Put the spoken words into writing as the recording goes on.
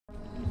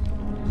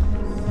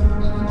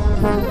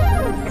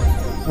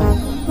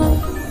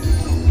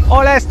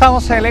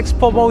Estamos en el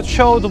Expo Boat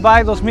Show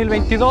Dubai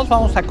 2022.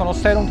 Vamos a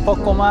conocer un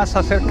poco más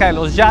acerca de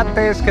los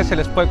yates, qué se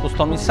les puede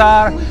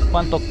customizar,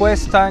 cuánto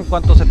cuestan,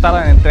 cuánto se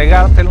tarda en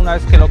entregártelo una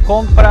vez que lo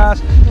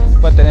compras.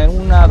 Puede tener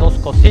una, dos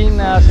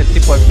cocinas, el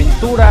tipo de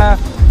pintura,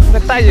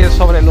 detalles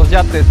sobre los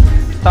yates.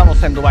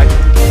 Estamos en Dubai.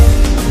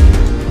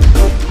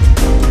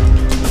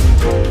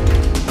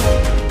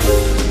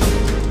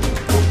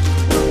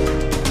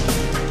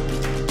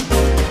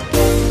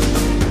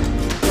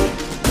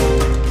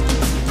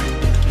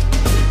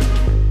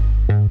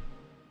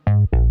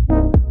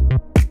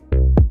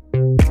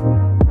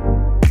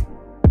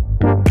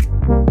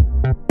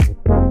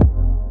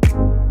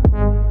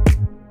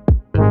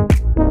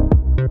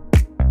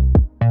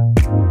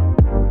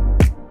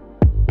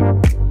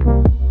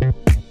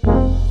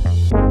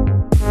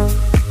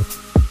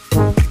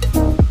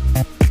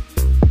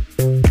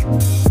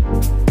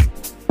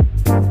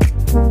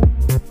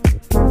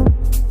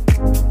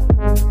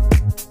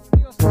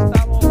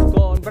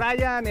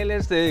 Él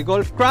es de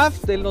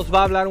Golfcraft, él nos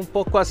va a hablar un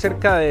poco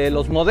acerca de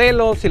los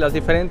modelos y las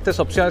diferentes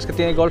opciones que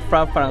tiene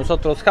Golfcraft para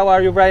nosotros. How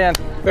are you, Brian?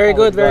 Very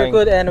good,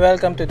 and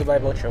welcome to the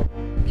Dubai Boat Show.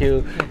 Thank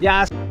you.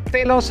 Yeah,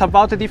 tell us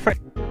about the different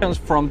options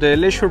from the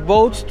leisure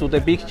boats to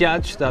the big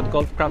yachts that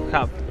Golfcraft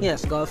have.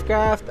 Yes,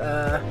 Golfcraft.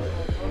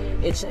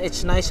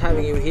 It's nice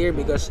having you here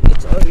because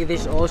it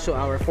is also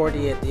our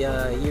 40th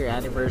year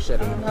anniversary.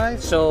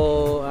 Nice.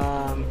 So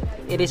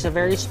it is a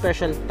very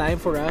special time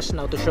for us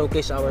now to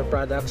showcase our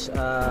products.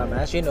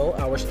 As you know,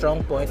 our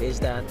strong point is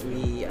that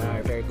we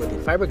are very good in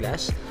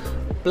fiberglass.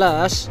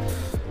 Plus,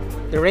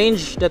 the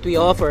range that we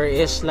offer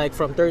is like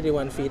from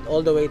 31 feet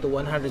all the way to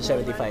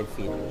 175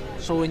 feet.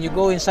 So when you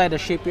go inside a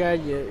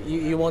shipyard,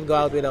 you won't go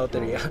out without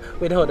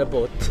a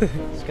boat.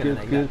 It's kind of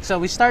like that. So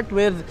we start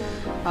with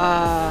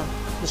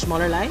the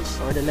smaller lines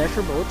or the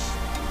leisure boats.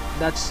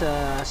 That's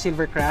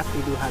Silvercraft.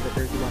 We do have the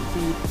 31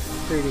 feet,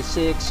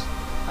 36.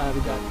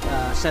 We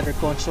got center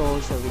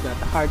consoles, or we got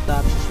the hard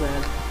tops as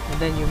well. And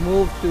then you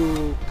move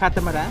to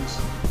catamarans.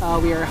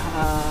 We're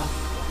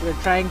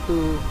trying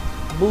to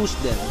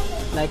boost them.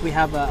 Like we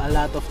have a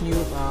lot of new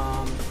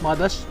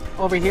models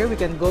over here. We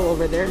can go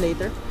over there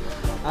later.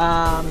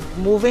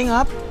 Moving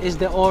up is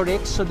the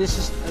Oryx. So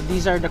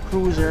these are the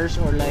cruisers,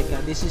 or like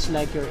this is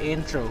like your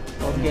intro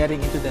of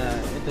getting into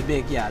the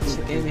big yachts.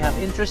 Okay, we have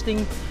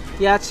interesting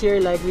yachts here.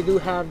 Like we do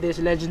have this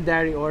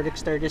legendary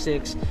Oryx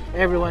 36.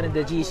 Everyone in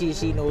the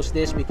GCC knows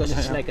this because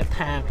it's like a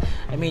tank.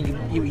 I mean,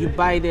 you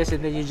buy this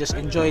and then you just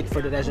enjoy it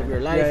for the rest of your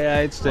life. Yeah,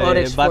 it's the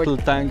Oryx battle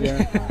tank.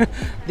 Yeah.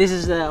 This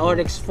is the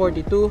Oryx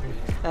 42.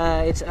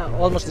 It's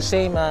almost the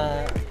same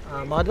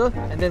model.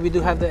 And then we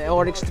do have the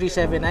Oryx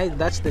 379.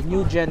 That's the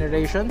new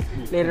generation.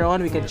 Later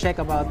on we can check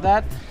about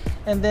that.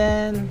 And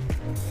then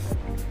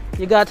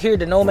you got here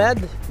the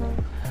Nomad.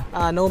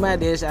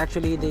 Nomad is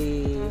actually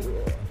the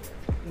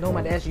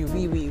Nomad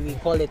SUV. We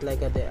call it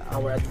like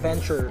our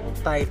adventure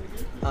type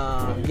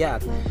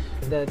yacht.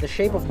 The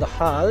shape of the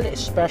hull is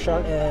special,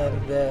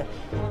 and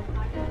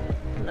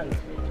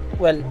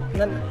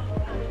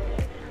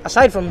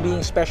aside from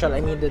being special,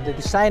 I mean the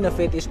design of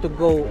it is to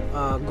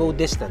go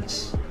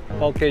distance.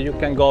 Okay, you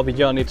can go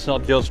beyond. It's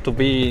not just to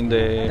be in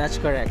the. That's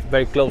correct.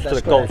 Very close to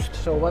the coast.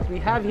 So what we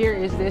have here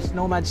is this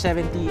Nomad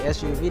 70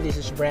 SUV. This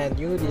is brand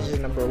new. This is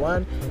number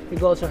one. We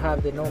also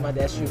have the Nomad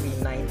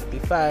SUV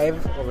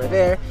 95 over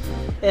there.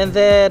 And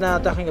then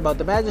talking about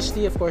the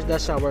Majesty, of course,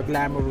 that's our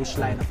glamorous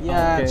line of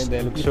yachts. Okay,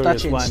 the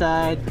luxurious you touch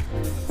inside,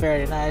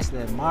 very nice.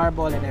 The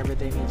marble and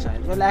everything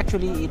inside. Well,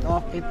 actually,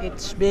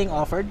 it's being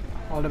offered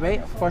all the way.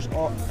 Of course,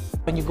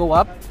 when you go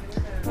up,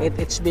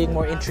 it's being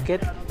more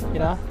intricate, you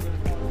know,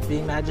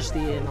 being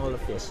Majesty and all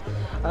of this.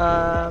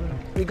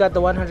 We got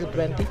the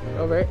 120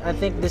 over. I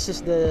think this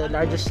is the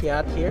largest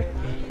yacht here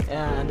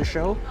on the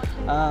show.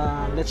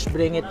 Let's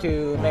bring it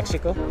to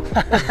Mexico.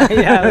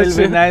 Yeah, it will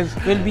be nice.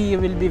 We'll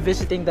be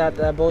visiting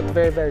that boat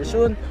very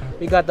soon.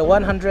 We got the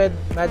 100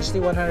 Majesty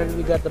 100.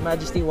 We got the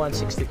Majesty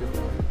 162.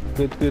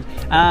 Good.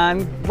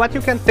 And what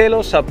you can tell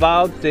us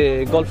about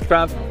the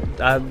Golfcraft?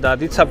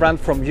 That it's a brand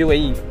from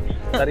UAE.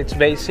 That it's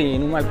based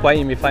in Al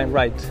Quaim, if I'm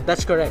right.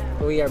 That's correct.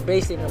 We are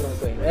based in Al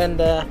Quaim,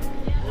 and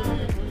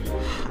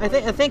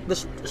I think the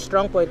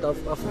strong point of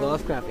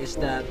Golfcraft is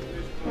that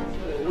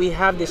we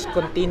have this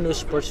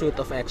continuous pursuit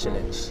of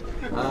excellence.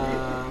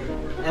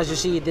 As you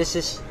see, this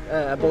is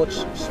a boat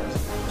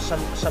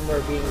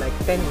somewhere being like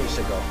 10 years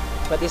ago,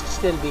 but it's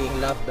still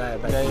being loved by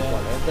people.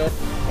 And then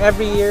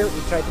every year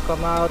we try to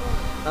come out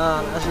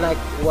as like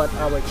what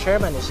our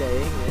chairman is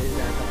saying, is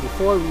that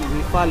before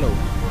we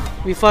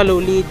follow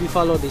lead, we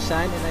follow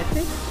design, and I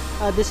think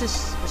this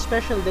is a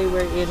special day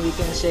wherein we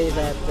can say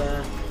that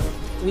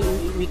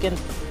we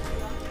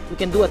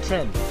can do a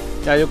trend.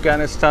 Yeah, you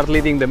can start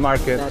leading the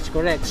market. That's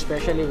correct,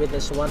 especially with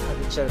this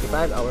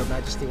 175, our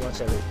Majesty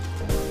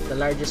 170, the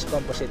largest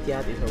composite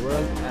yacht in the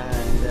world,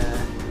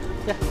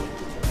 and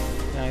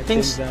yeah.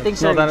 Things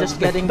are just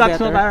getting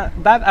better.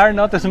 That are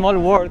not small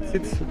words.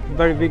 It's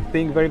very big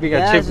thing, very big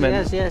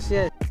achievement. Yes.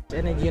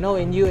 And you know,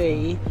 in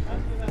UAE,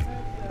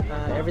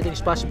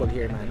 everything's possible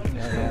here, man.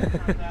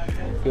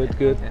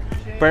 Good.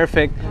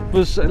 Perfect.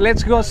 Pues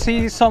let's go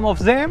see some of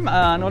them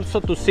and also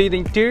to see the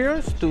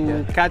interiors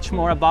to catch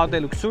more about the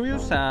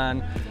luxurious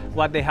and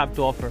what they have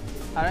to offer.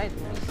 All right.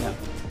 Yeah.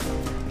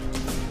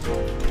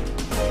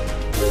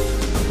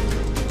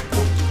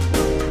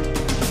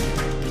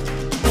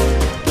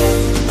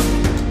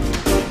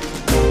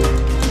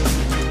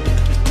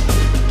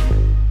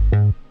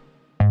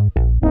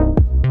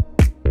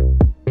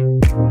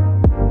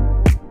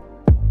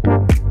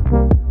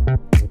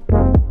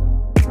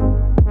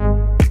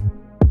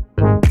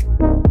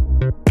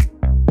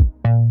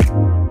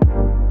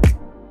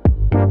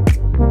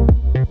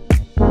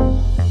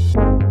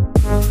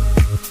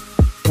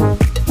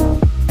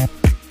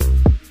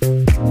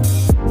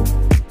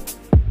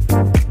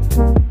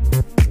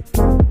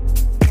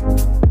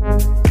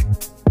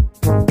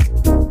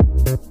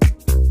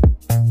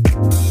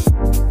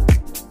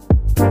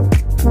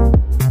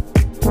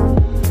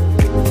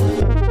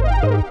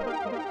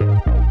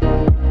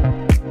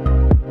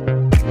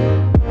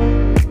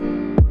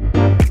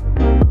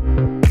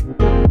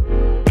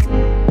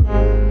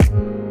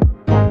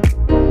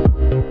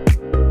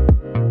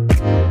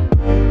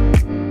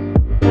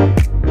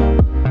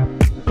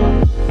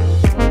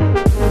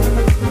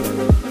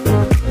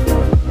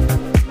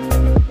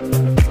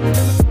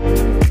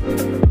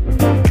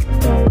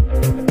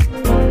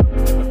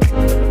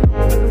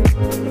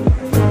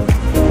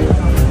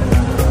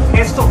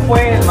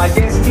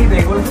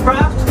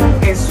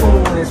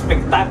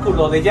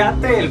 Espectáculo de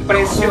yate. El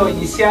precio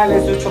inicial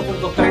es de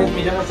 $8.3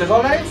 millones.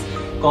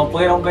 Como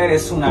pudieron ver,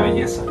 es una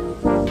belleza.